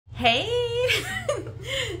Hey!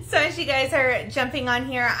 So as you guys are jumping on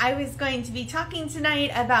here, I was going to be talking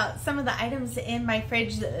tonight about some of the items in my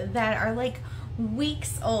fridge that are like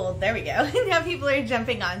weeks old. There we go. Now people are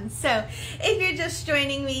jumping on. So if you're just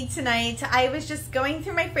joining me tonight, I was just going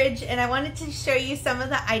through my fridge and I wanted to show you some of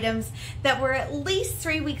the items that were at least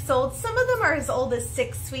 3 weeks old. Some of them are as old as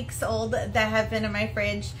 6 weeks old that have been in my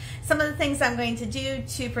fridge. Some of the things I'm going to do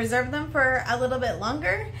to preserve them for a little bit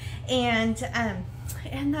longer, and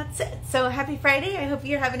that's it. So happy Friday. I hope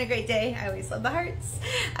you're having a great day. I always love the hearts.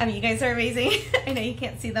 You guys are amazing. I know you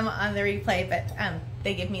can't see them on the replay, but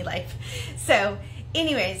they give me life. So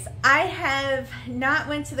anyways, I have not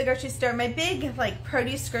went to the grocery store. My big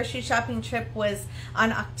produce grocery shopping trip was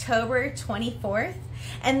on October 24th.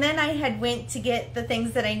 And then I had went to get the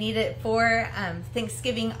things that I needed for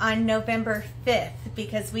Thanksgiving on November 5th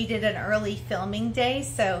because we did an early filming day.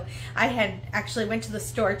 So I had actually went to the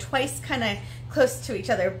store twice, kind of close to each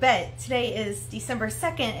other. But today is December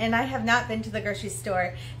 2nd and I have not been to the grocery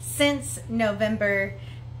store since November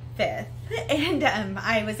 5th. And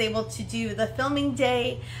I was able to do the filming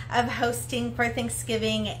day of hosting for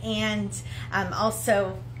Thanksgiving, and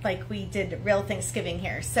also we did real Thanksgiving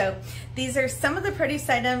here. So these are some of the produce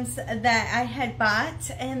items that I had bought,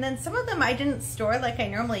 and then some of them I didn't store like I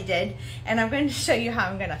normally did, and I'm going to show you how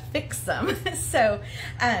I'm going to fix them. So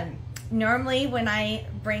normally when I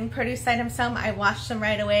bring produce items home, I wash them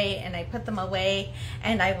right away and I put them away,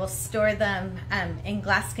 and I will store them in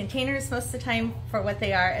glass containers most of the time for what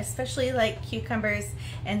they are, especially like cucumbers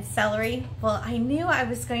and celery. Well, I knew I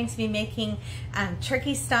was going to be making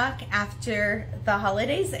turkey stock after the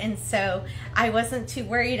holidays, and so I wasn't too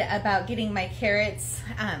worried about getting my carrots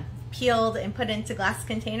peeled and put into glass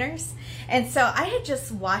containers. And so I had just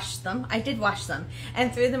washed them. I did wash them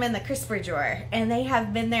and threw them in the crisper drawer, and they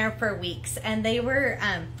have been there for weeks, and they were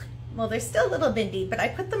well, they're still a little bendy, but I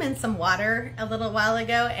put them in some water a little while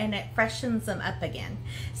ago and it freshens them up again.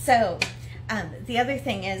 So the other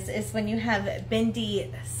thing is when you have bendy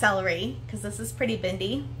celery, because this is pretty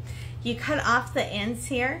bendy, you cut off the ends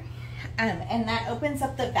here, and that opens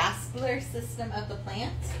up the vascular system of the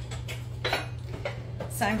plant.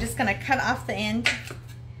 So I'm just going to cut off the end,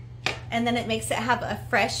 and then it makes it have a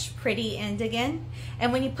fresh, pretty end again.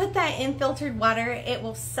 And when you put that in filtered water, it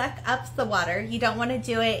will suck up the water. You don't want to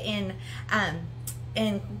do it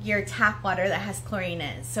in your tap water that has chlorine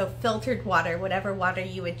in it. So filtered water, whatever water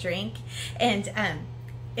you would drink, and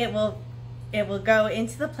it will go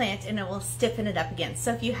into the plant and it will stiffen it up again.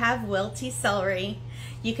 So if you have wilty celery,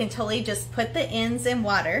 you can totally just put the ends in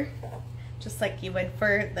water, just like you would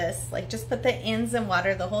for this. Just put the ends in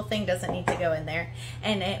water. The whole thing doesn't need to go in there,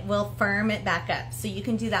 and it will firm it back up. So you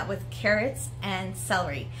can do that with carrots and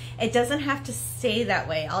celery. It doesn't have to stay that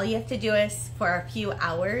way. All you have to do is for a few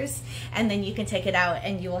hours, and then you can take it out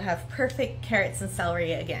and you will have perfect carrots and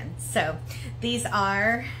celery again. So these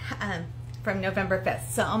are from November 5th,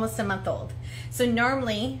 so almost a month old. So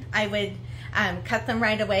normally I would cut them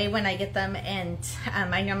right away when I get them, and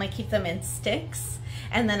I normally keep them in sticks.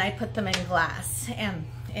 And then I put them in glass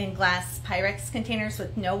Pyrex containers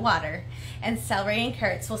with no water, and celery and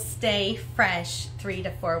carrots will stay fresh 3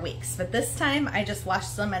 to 4 weeks. But this time I just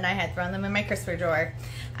washed them and I had thrown them in my crisper drawer.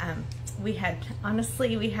 We had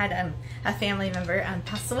a family member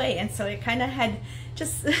pass away, and so it kind of had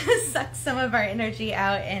just sucked some of our energy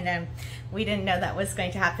out, and we didn't know that was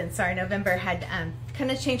going to happen. So our November had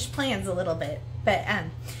kind of changed plans a little bit. But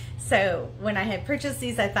so when I had purchased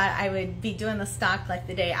these, I thought I would be doing the stock like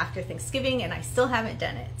the day after Thanksgiving, and I still haven't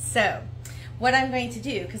done it. So what I'm going to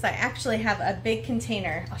do, because I actually have a big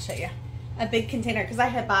container, I'll show you, a big container, because I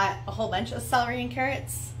had bought a whole bunch of celery and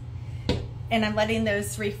carrots, and I'm letting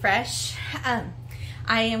those refresh. I'm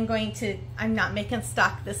not making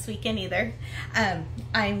stock this weekend either.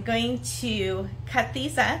 I'm going to cut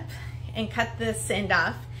these up and cut this end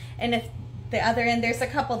off, and if the other end, there's a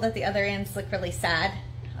couple that the other ends look really sad.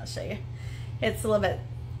 I'll show you. It's a little bit,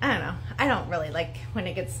 I don't know, I don't really like when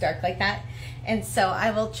it gets dark like that. And so I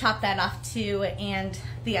will chop that off too, and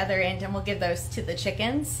the other end, and we'll give those to the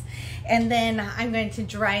chickens. And then I'm going to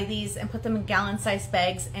dry these and put them in gallon-sized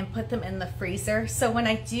bags and put them in the freezer. So when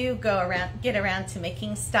I do get around to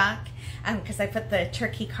making stock, because I put the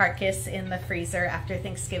turkey carcass in the freezer after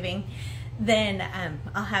Thanksgiving, then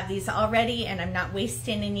I'll have these all ready and I'm not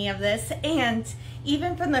wasting any of this. And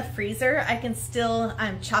even from the freezer, I can still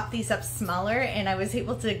chop these up smaller, and I was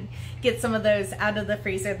able to get some of those out of the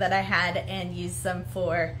freezer that I had and use them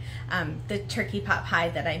for the turkey pot pie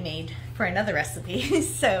that I made for another recipe.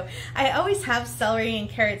 So I always have celery and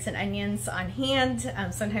carrots and onions on hand.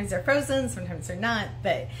 Sometimes they're frozen, sometimes they're not,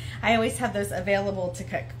 but I always have those available to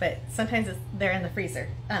cook, but sometimes they're in the freezer.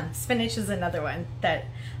 Spinach is another one that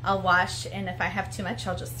I'll wash, and if I have too much,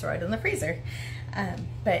 I'll just throw it in the freezer.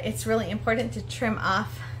 But it's really important to trim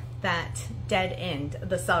off that dead end of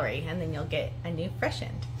the celery, and then you'll get a new fresh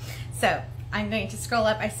end. So I'm going to scroll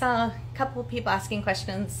up. I saw a couple of people asking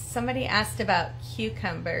questions. Somebody asked about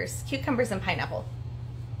cucumbers and pineapple.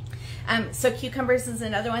 So cucumbers is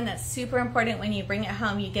another one that's super important. When you bring it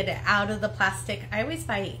home, you get it out of the plastic. I always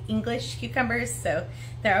buy English cucumbers, so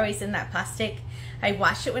they're always in that plastic. I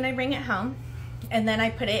wash it when I bring it home, and then I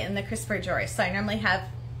put it in the crisper drawer. So I normally have,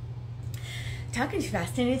 talking too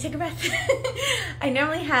fast, I need to take a breath. I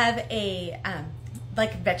normally have a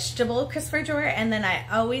like vegetable crisper drawer, and then I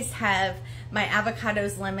always have my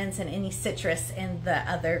avocados, lemons, and any citrus in the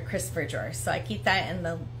other crisper drawer. So I keep that in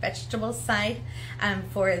the vegetable side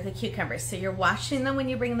for the cucumbers. So you're washing them when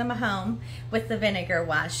you bring them home with the vinegar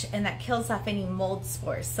wash, and that kills off any mold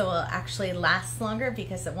spores. So it'll actually last longer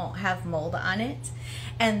because it won't have mold on it.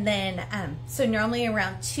 And then, so normally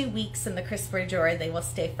around 2 weeks in the crisper drawer, they will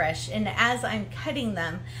stay fresh. And as I'm cutting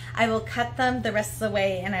them, I will cut them the rest of the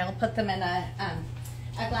way, and I will put them in a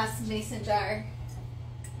glass mason jar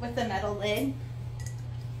with a metal lid.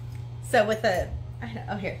 So with a,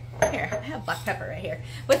 here, I have black pepper right here,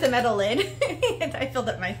 with a metal lid. And I filled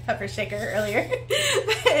up my pepper shaker earlier.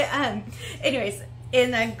 But anyways,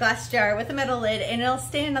 in a glass jar with a metal lid, and it'll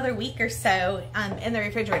stay another week or so in the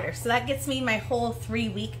refrigerator. So that gets me my whole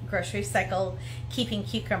 3-week grocery cycle keeping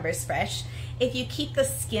cucumbers fresh. If you keep the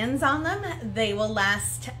skins on them, they will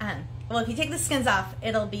last, well, if you take the skins off,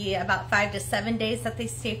 it'll be about 5 to 7 days that they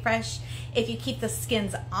stay fresh. If you keep the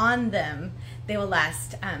skins on them, they will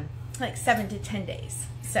last like 7 to 10 days.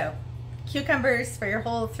 So cucumbers for your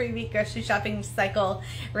whole 3-week grocery shopping cycle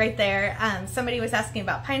right there. Somebody was asking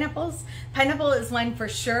about pineapples. Pineapple is one for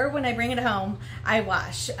sure when I bring it home, I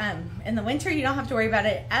wash. In the winter, you don't have to worry about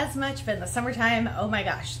it as much, but in the summertime, oh my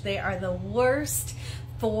gosh, they are the worst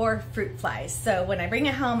for fruit flies. So when I bring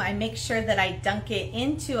it home, I make sure that I dunk it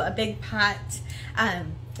into a big pot.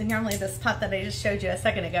 Normally this pot that I just showed you a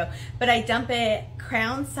second ago, but I dump it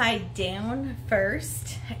crown side down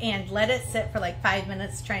first and let it sit for like 5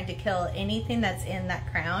 minutes, trying to kill anything that's in that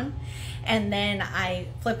crown. And then I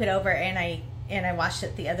flip it over and I wash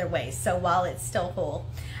it the other way, so while it's still whole.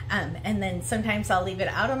 And then sometimes I'll leave it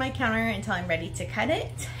out on my counter until I'm ready to cut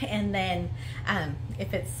it, and then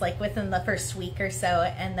if it's like within the first week or so,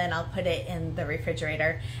 and then I'll put it in the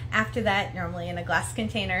refrigerator. After that, normally in a glass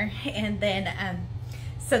container, and then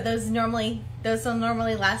so those will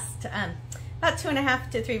normally last about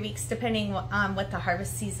 2.5 to 3 weeks, depending on what the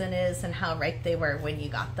harvest season is and how ripe they were when you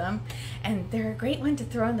got them. And they're a great one to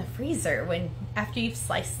throw in the freezer. When after you've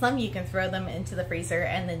sliced them, you can throw them into the freezer,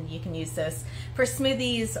 and then you can use those for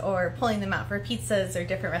smoothies or pulling them out for pizzas or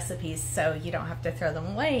different recipes, so you don't have to throw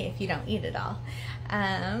them away if you don't eat it all.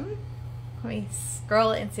 Let me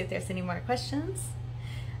scroll and see if there's any more questions.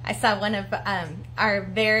 I saw one of our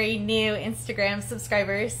very new Instagram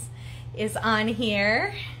subscribers is on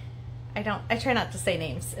here. I try not to say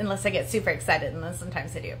names unless I get super excited, and then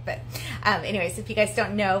sometimes I do. But anyways, if you guys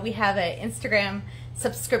don't know, we have an Instagram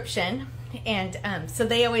subscription, and so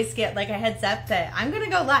they always get like a heads up that I'm gonna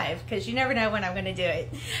go live, because you never know when I'm gonna do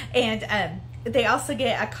it. And they also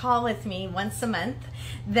get a call with me once a month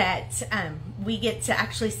that we get to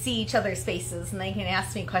actually see each other's faces, and they can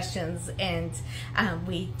ask me questions, and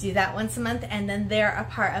we do that once a month. And then they're a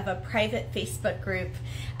part of a private Facebook group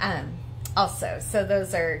also. So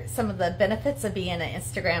those are some of the benefits of being an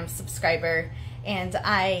Instagram subscriber, and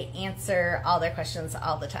I answer all their questions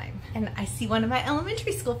all the time. And I see one of my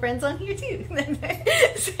elementary school friends on here too.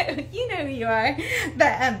 So you know who you are.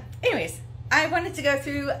 But anyways, I wanted to go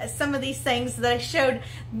through some of these things that I showed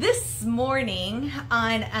this morning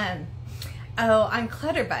on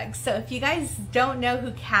Clutterbug. So if you guys don't know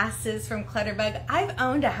who Cass is from Clutterbug, I've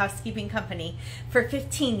owned a housekeeping company for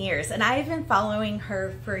 15 years, and I've been following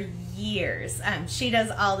her for years. She does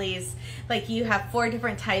all these, like, you have 4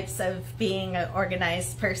 different types of being an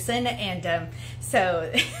organized person, and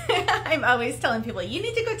so I'm always telling people, you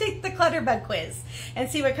need to go take the Clutterbug quiz and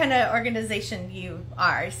see what kind of organization you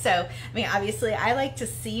are. So, I mean, obviously I like to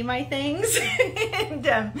see my things and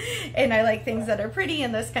I like things that are pretty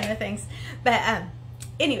and those kind of things. But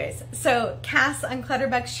anyways, so Cass on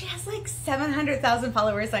Clutterbug, she has like 700,000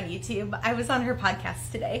 followers on YouTube. I was on her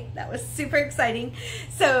podcast today. That was super exciting.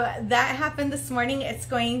 So that happened this morning. It's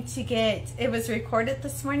going to it was recorded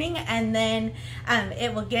this morning, and then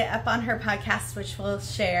it will get up on her podcast, which we'll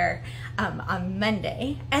share on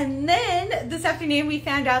Monday. And then this afternoon we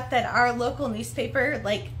found out that our local newspaper,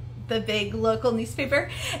 like the big local newspaper,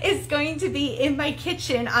 is going to be in my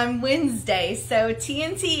kitchen on Wednesday. So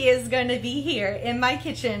TNT is going to be here in my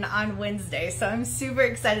kitchen on Wednesday. So I'm super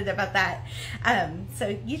excited about that.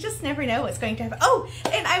 So you just never know what's going to happen. Oh,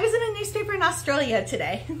 and I was in a newspaper in Australia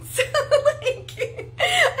today. So like,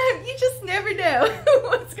 you just never know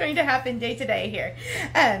what's going to happen day to day here.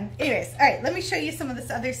 Anyways, all right, let me show you some of this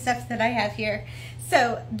other stuff that I have here.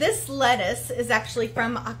 So this lettuce is actually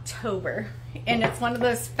from October, and it's one of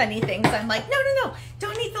those funny things. I'm like, no,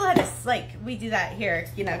 don't eat the lettuce. Like, we do that here,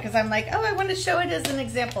 you know, because I'm like, oh, I want to show it as an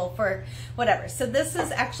example for whatever. So this is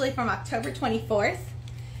actually from October 24th.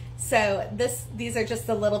 So these are just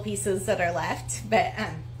the little pieces that are left, but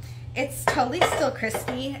it's totally still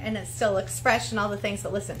crispy, and it still looks fresh and all the things.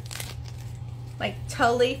 But listen, like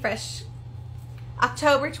totally fresh.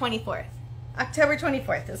 October 24th. October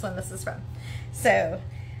 24th is when this is from. So,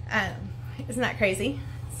 isn't that crazy?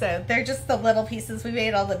 So they're just the little pieces. We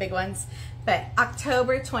made all the big ones, but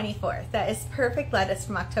October 24th. That is perfect lettuce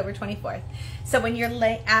from October 24th. So when you're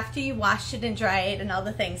after you wash it and dry it and all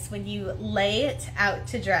the things, when you lay it out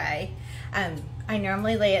to dry, I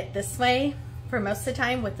normally lay it this way for most of the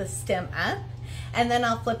time with the stem up, and then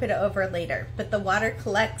I'll flip it over later. But the water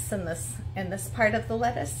collects in this part of the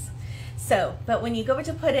lettuce. So, but when you go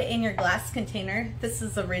to put it in your glass container, this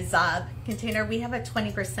is a 𝘉𝘰𝘸 container. We have a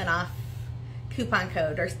 20% off coupon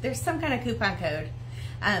code, or there's some kind of coupon code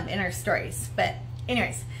in our stories. But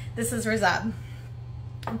anyways, this is 𝘉𝘰𝘸.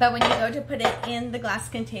 But when you go to put it in the glass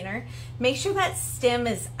container, make sure that stem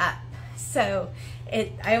is up. So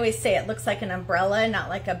I always say it looks like an umbrella, not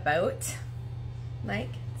like a boat.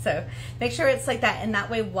 So make sure it's like that, and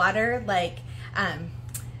that way water, like,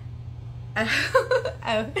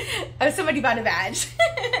 oh, somebody bought a badge.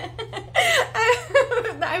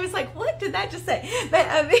 I was like, what did that just say? But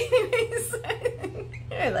anyways,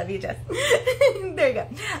 I love you, Jess. There you go.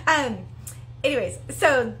 Anyways,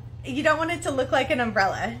 so you don't want it to look like an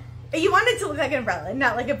umbrella. You want it to look like an umbrella,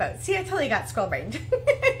 not like a boat. See, I totally got scroll brained.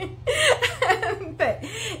 But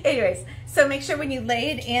anyways, so make sure when you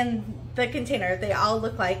lay it in the container, they all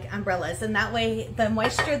look like umbrellas, and that way the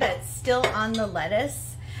moisture that's still on the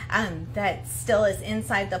lettuce, that still is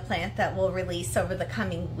inside the plant, that will release over the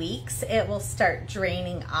coming weeks, it will start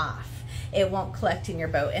draining off. It won't collect in your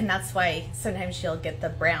boat, and that's why sometimes you'll get the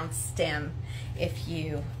brown stem if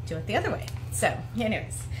you do it the other way. So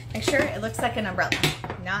anyways, make sure it looks like an umbrella,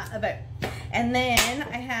 not a boat. And then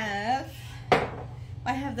I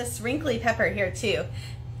have this wrinkly pepper here too.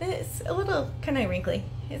 It's a little kind of wrinkly.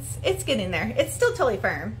 It's getting there. It's still totally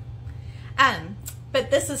firm. But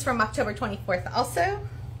this is from October 24th also.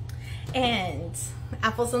 And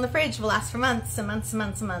apples in the fridge will last for months and months and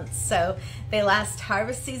months and months. So they last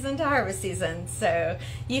harvest season to harvest season. So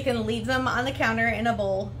you can leave them on the counter in a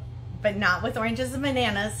bowl, but not with oranges and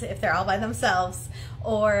bananas if they're all by themselves,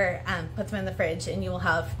 or put them in the fridge, and you will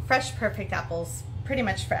have fresh, perfect apples pretty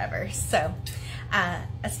much forever. So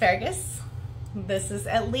asparagus. This is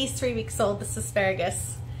at least 3 weeks old, this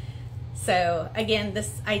asparagus. So again,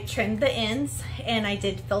 I trimmed the ends, and I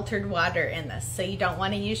did filtered water in this. So you don't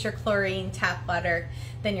want to use your chlorine tap water,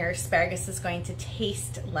 then your asparagus is going to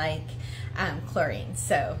taste like chlorine.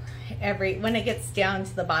 So when it gets down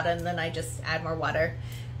to the bottom, then I just add more water.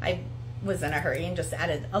 I was in a hurry and just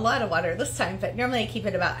added a lot of water this time, but normally I keep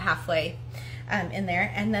it about halfway in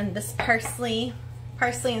there. And then this parsley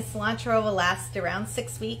and cilantro will last around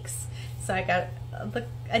 6 weeks. So I got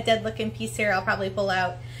a dead looking piece here I'll probably pull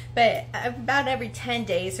out, but about every 10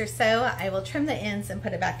 days or so I will trim the ends and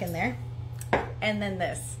put it back in there. And then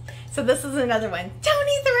this. So this is another one. Don't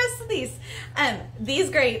eat the rest of these.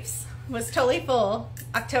 These grapes was totally full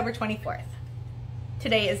October 24th.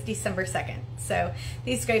 Today is December 2nd. So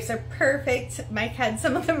these grapes are perfect. Mike had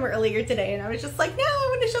some of them earlier today, and I was just like, no, I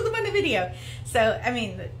want to show them on a video. So, I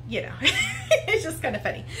mean, you know, it's just kind of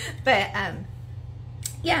funny. But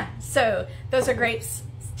yeah, so those are grapes.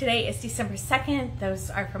 Today is December 2nd.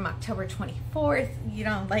 Those are from October 24th. You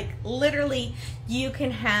know, like literally you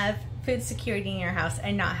can have food security in your house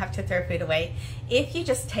and not have to throw food away if you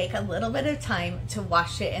just take a little bit of time to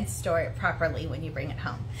wash it and store it properly when you bring it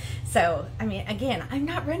home. So, I mean, again, I'm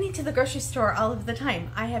not running to the grocery store all of the time.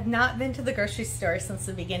 I have not been to the grocery store since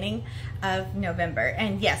the beginning of November.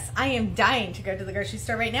 And yes, I am dying to go to the grocery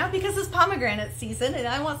store right now because it's pomegranate season and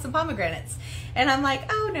I want some pomegranates. And I'm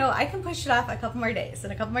like, oh no, I can push it off a couple more days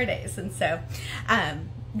and a couple more days. And so,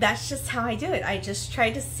 that's just how I do it. I just try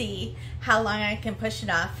to see how long I can push it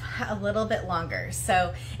off a little bit longer.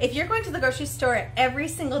 So if you're going to the grocery store every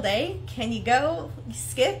single day, can you go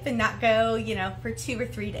skip and not go, you know, for 2 or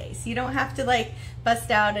 3 days? You don't have to like bust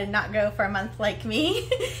out and not go for a month like me.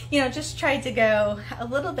 You know, just try to go a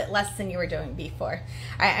little bit less than you were doing before.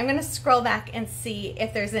 All right, I'm going to scroll back and see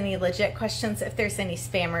if there's any legit questions. If there's any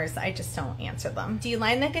spammers, I just don't answer them. Do you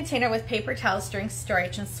line the container with paper towels during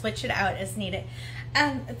storage and switch it out as needed?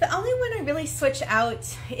 The only one I really switch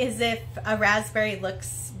out is if a raspberry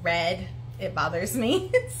looks red. It bothers me.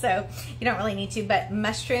 So you don't really need to. But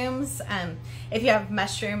mushrooms, if you have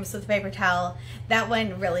mushrooms with a paper towel, that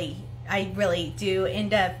one really, I really do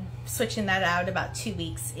end up switching that out about 2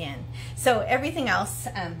 weeks in. So everything else,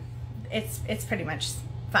 it's pretty much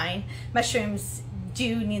fine. Mushrooms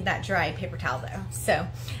do need that dry paper towel though. So,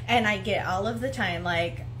 and I get all of the time,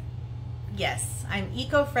 like, yes, I'm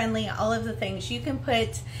eco-friendly, all of the things. You can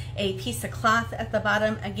put a piece of cloth at the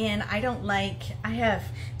bottom. Again, I have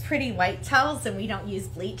pretty white towels and we don't use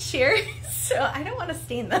bleach here, so I don't want to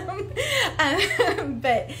stain them.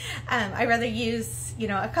 But I rather use, you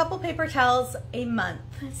know, a couple paper towels a month.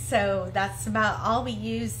 So that's about all we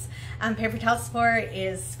use paper towels for,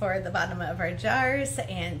 is for the bottom of our jars,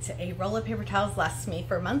 and a roll of paper towels lasts me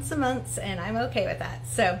for months and months, and I'm okay with that.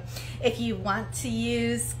 So if you want to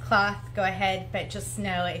use cloth, go ahead, but just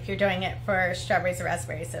know if you're doing it for strawberries or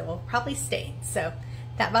raspberries, it will probably stain. So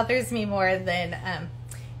that bothers me more than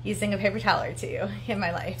using a paper towel or two in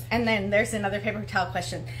my life. And then there's another paper towel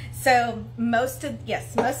question. So most of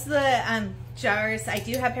the jars, I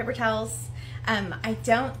do have paper towels. I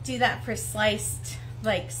don't do that for sliced,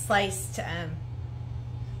 oh,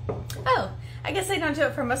 I guess I don't do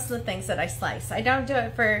it for most of the things that I slice. I don't do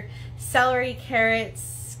it for celery,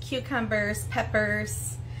 carrots, cucumbers,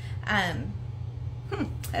 peppers.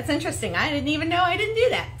 That's interesting. I didn't even know I didn't do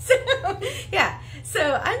that. So yeah,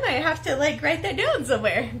 so I might have to like write that down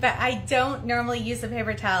somewhere. But I don't normally use a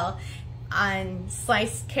paper towel on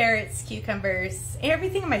sliced carrots, cucumbers,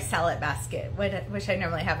 everything in my salad basket, which I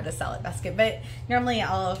normally have in a salad basket. But normally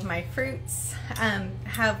all of my fruits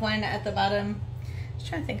have one at the bottom. I was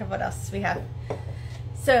trying to think of what else we have.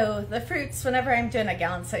 So the fruits, whenever I'm doing a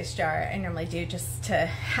gallon-sized jar, I normally do just to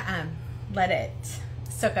let it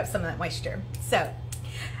soak up some of that moisture. So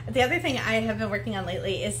the other thing I have been working on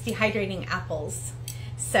lately is dehydrating apples.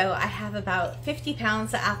 So I have about 50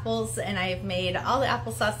 pounds of apples, and I've made all the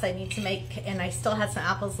applesauce I need to make, and I still have some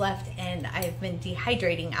apples left, and I've been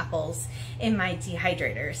dehydrating apples in my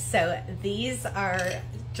dehydrator. So these are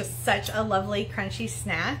just such a lovely crunchy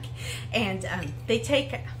snack, and they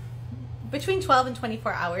take between 12 and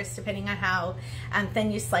 24 hours depending on how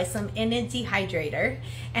thin you slice them in a dehydrator,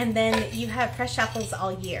 and then you have fresh apples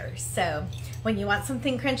all year. So when you want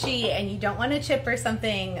something crunchy and you don't want a chip or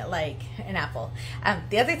something, like an apple.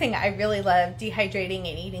 The other thing I really love dehydrating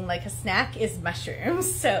and eating like a snack is mushrooms.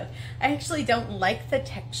 So I actually don't like the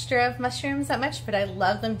texture of mushrooms that much, but I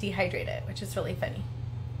love them dehydrated, which is really funny.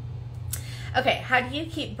 Okay, how do you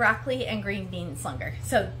keep broccoli and green beans longer?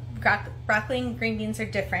 So broccoli and green beans are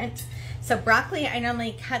different. So broccoli, I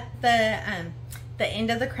normally cut the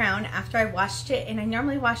end of the crown after I washed it, and I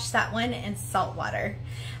normally wash that one in salt water.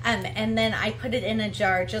 And then I put it in a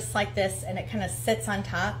jar just like this, and it kind of sits on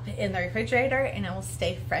top in the refrigerator, and it will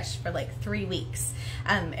stay fresh for like 3 weeks.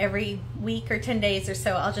 Every week or 10 days or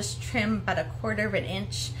so, I'll just trim about 1/4 of an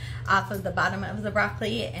inch off of the bottom of the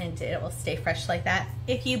broccoli, and it will stay fresh like that.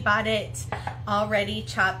 If you bought it already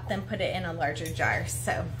chopped, then put it in a larger jar.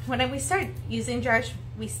 So when we start using jars,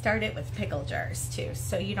 we start it with pickle jars too,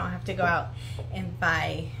 so you don't have to go out and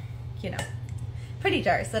buy, you know, pretty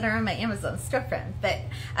jars that are on my Amazon storefront, but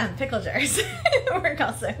pickle jars work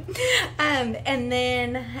also. And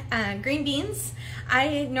then green beans,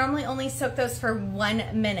 I normally only soak those for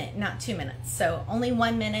 1 minute, not 2 minutes. So only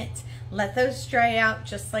 1 minute. Let those dry out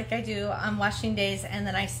just like I do on washing days, and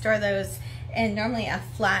then I store those in normally a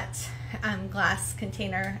flat glass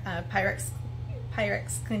container, Pyrex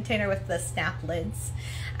container with the snap lids,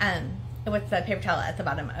 with the paper towel at the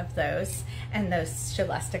bottom of those, and those should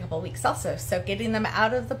last a couple weeks also. So getting them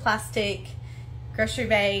out of the plastic grocery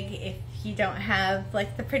bag, if you don't have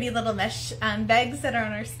like the pretty little mesh bags that are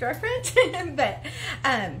on our storefront, but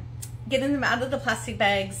getting them out of the plastic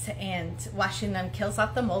bags and washing them kills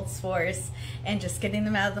off the mold spores, and just getting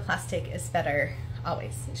them out of the plastic is better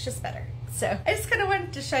always. It's just better. So I just kind of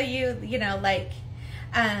wanted to show you, you know, like,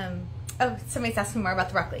 oh, somebody's asking more about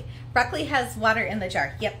the broccoli. Broccoli has water in the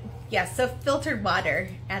jar. Yep. Yeah, so filtered water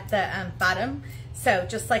at the bottom. So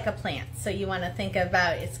just like a plant. So you want to think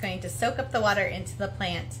about it's going to soak up the water into the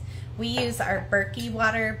plant. We use our 𝘉𝘰𝘸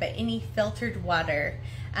water, but any filtered water,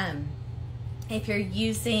 if you're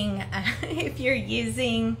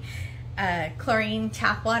using chlorine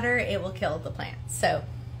tap water, it will kill the plant. So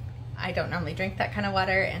I don't normally drink that kind of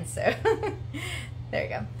water, and so there you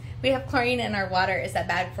go. We have chlorine in our water. Is that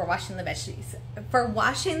bad for washing the veggies? For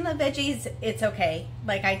washing the veggies, it's okay.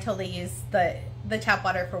 Like, I totally use the tap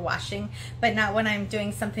water for washing, but not when I'm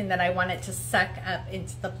doing something that I want it to suck up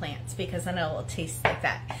into the plants, because then it will taste like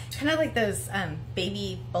that. Kind of like those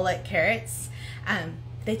baby bullet carrots.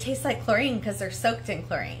 They taste like chlorine because they're soaked in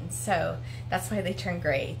chlorine. So that's why they turn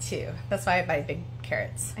gray too. That's why I buy big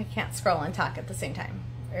carrots. I can't scroll and talk at the same time.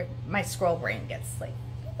 Or my scroll brain gets like,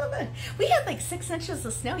 we had like 6 inches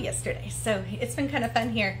of snow yesterday, so it's been kind of fun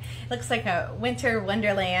here. It looks like a winter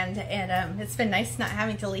wonderland, and it's been nice not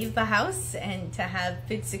having to leave the house and to have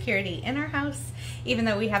food security in our house. Even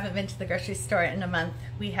though we haven't been to the grocery store in a month,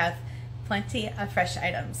 we have plenty of fresh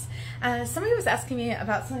items. Somebody was asking me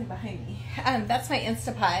about something behind me. That's my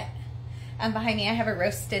Instapot. Behind me I have a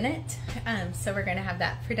roast in it, so we're going to have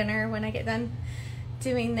that for dinner when I get done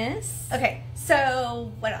doing this. Okay,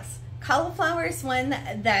 so what else? Cauliflower is one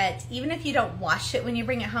that even if you don't wash it when you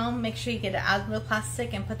bring it home, make sure you get it out of the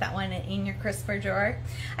plastic and put that one in your crisper drawer.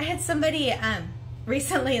 I had somebody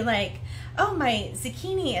recently like, oh, my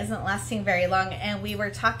zucchini isn't lasting very long, and we were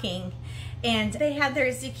talking, and they had their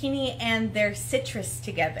zucchini and their citrus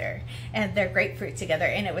together and their grapefruit together,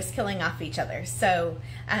 and it was killing off each other. So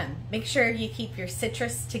make sure you keep your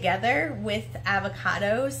citrus together with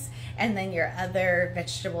avocados and then your other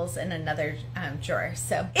vegetables in another drawer.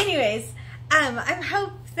 So anyways, I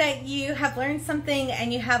hope that you have learned something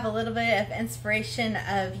and you have a little bit of inspiration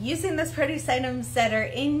of using those produce items that are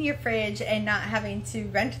in your fridge and not having to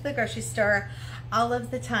run to the grocery store all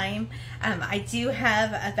of the time. I do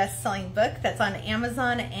have a best-selling book that's on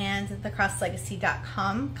Amazon and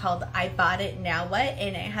thecrosslegacy.com called I Bought It Now What,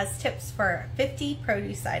 and it has tips for 50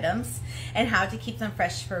 produce items and how to keep them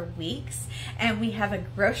fresh for weeks. And we have a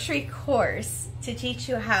grocery course to teach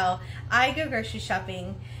you how I go grocery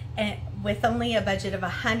shopping and with only a budget of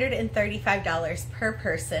 $135 per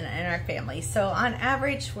person in our family. So on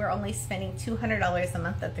average, we're only spending $200 a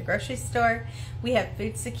month at the grocery store. We have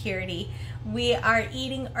food security. We are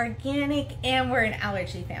eating organic, and we're an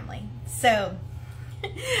allergy family. So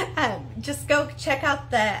just go check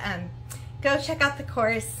out the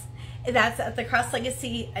course. That's at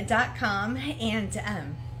thecrosslegacy.com, and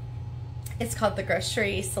it's called The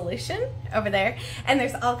Grocery Solution over there, and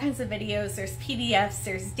there's all kinds of videos, there's PDFs,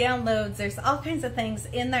 there's downloads, there's all kinds of things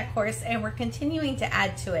in that course, and we're continuing to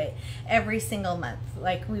add to it every single month.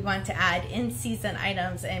 Like, we want to add in-season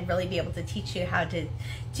items and really be able to teach you how to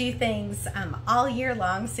do things all year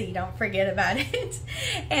long so you don't forget about it.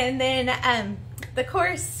 And then the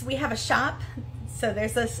course, we have a shop, so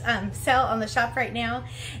there's a sale on the shop right now,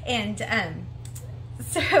 and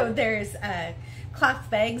so there's cloth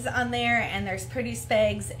bags on there, and there's produce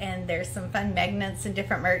bags, and there's some fun magnets and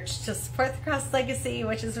different merch to support the Cross Legacy,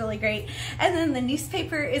 which is really great. And then the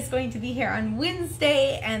newspaper is going to be here on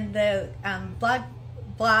Wednesday, and the blog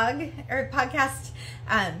or podcast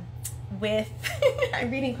with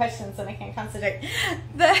I'm reading questions and I can't concentrate.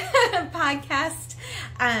 The podcast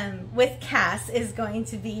with Cass is going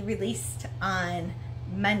to be released on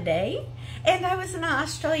Monday, and I was in an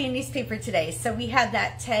Australian newspaper today, so we had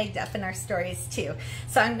that tagged up in our stories too.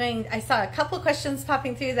 So I saw a couple questions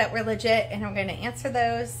popping through that were legit, and I'm going to answer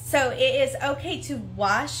those. So it is okay to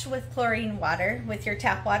wash with chlorine water with your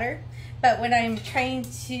tap water, but when I'm trying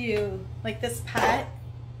to, like this pot,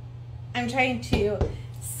 I'm trying to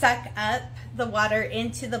suck up the water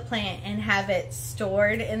into the plant and have it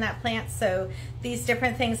stored in that plant. So these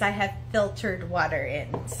different things I have filtered water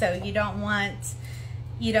in. So you don't want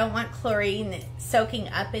chlorine soaking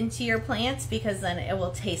up into your plants, because then it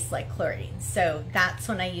will taste like chlorine. So that's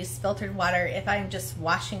when I use filtered water. If I'm just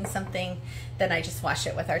washing something, then I just wash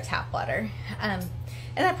it with our tap water. And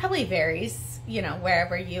that probably varies, you know,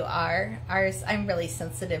 wherever you are. Ours, I'm really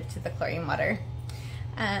sensitive to the chlorine water.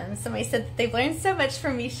 Somebody said that they've learned so much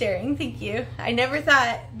from me sharing. Thank you. I never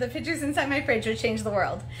thought the pictures inside my fridge would change the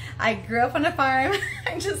world. I grew up on a farm.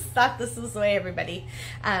 I just thought this was the way everybody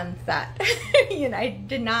thought. You know, I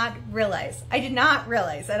did not realize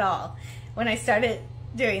at all when I started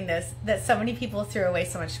doing this that so many people threw away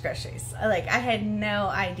so much groceries. Like, I had no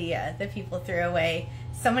idea that people threw away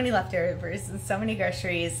so many leftovers and so many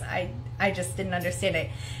groceries. I just didn't understand it.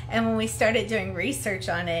 And when we started doing research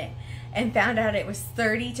on it and found out it was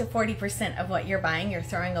 30 to 40% of what you're buying you're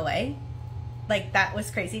throwing away, like, that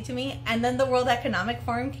was crazy to me. And then the World Economic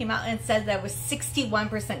Forum came out and said that was 61%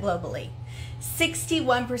 globally.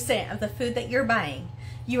 61% of the food that you're buying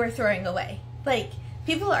you are throwing away. Like,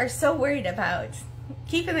 people are so worried about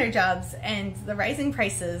keeping their jobs and the rising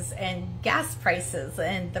prices and gas prices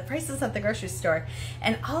and the prices at the grocery store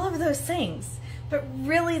and all of those things. But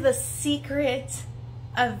really, the secret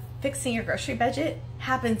of fixing your grocery budget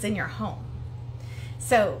happens in your home.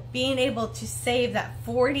 So being able to save that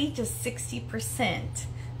 40 to 60%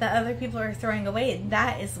 that other people are throwing away,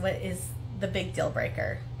 that is what is the big deal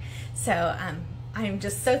breaker. So I'm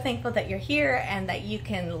just so thankful that you're here and that you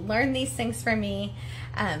can learn these things from me.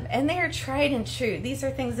 And they are tried and true. These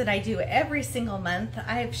are things that I do every single month.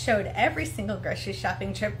 I've showed every single grocery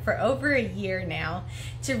shopping trip for over a year now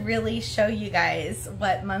to really show you guys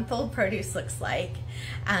what month-old produce looks like,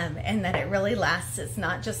 and that it really lasts. It's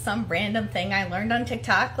not just some random thing I learned on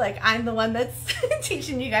TikTok. Like, I'm the one that's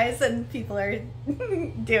teaching you guys, and people are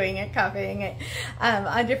doing it, copying it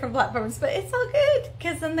on different platforms. But it's all good,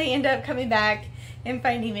 because then they end up coming back and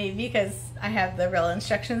finding me because I have the real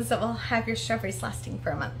instructions that will have your strawberries lasting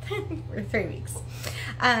for a month or 3 weeks.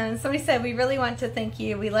 Somebody said, we really want to thank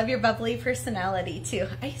you. We love your bubbly personality too.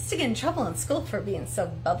 I used to get in trouble in school for being so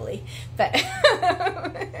bubbly, but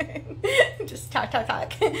just talk.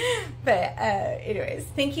 But anyways,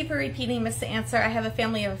 thank you for repeating, Miss Answer. I have a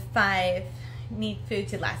family of 5, need food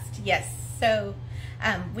to last. Yes, so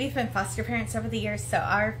we've been foster parents over the years, so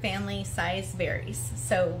our family size varies.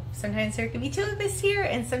 So sometimes there can be 2 of us here,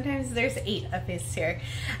 and sometimes there's 8 of us here.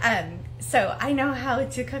 So I know how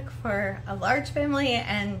to cook for a large family,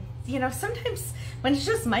 and you know, sometimes when it's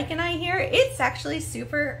just Mike and I here, it's actually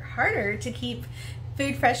super harder to keep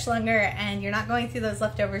food fresh longer, and you're not going through those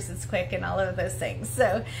leftovers as quick and all of those things.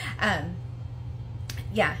 So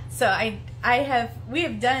yeah, so we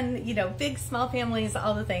have done, you know, big, small families,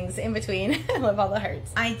 all the things in between. I love all the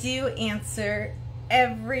hearts. I do answer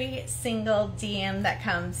every single DM that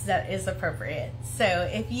comes that is appropriate. So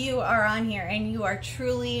if you are on here and you are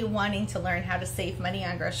truly wanting to learn how to save money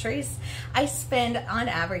on groceries, I spend on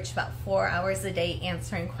average about 4 hours a day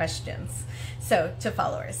answering questions to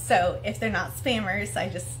followers. So if they're not spammers, I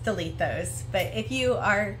just delete those. But if you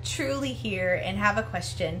are truly here and have a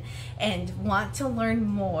question and want to learn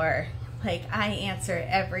more, like, I answer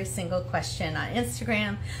every single question on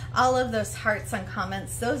Instagram. All of those hearts and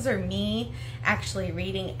comments, those are me actually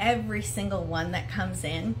reading every single one that comes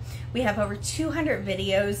in. We have over 200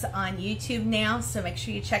 videos on YouTube now, so make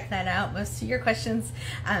sure you check that out. Most of your questions,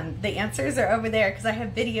 the answers are over there because I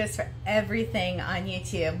have videos for everything on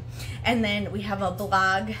YouTube. And then we have a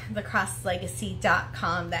blog,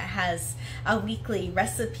 thecrosslegacy.com, that has a weekly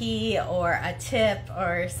recipe or a tip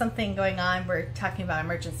or something going on. We're talking about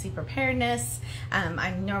emergency preparedness.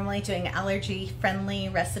 I'm normally doing allergy-friendly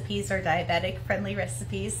recipes or diabetic-friendly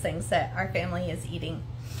recipes, things that our family is eating.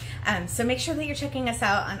 So make sure that you're checking us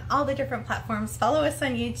out on all the different platforms. Follow us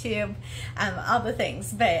on YouTube, all the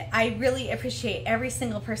things. But I really appreciate every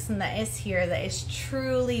single person that is here that is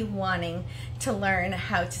truly wanting to learn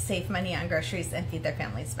how to save money on groceries and feed their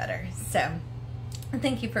families better. So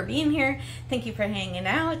thank you for being here. Thank you for hanging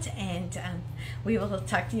out, and we will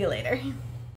talk to you later.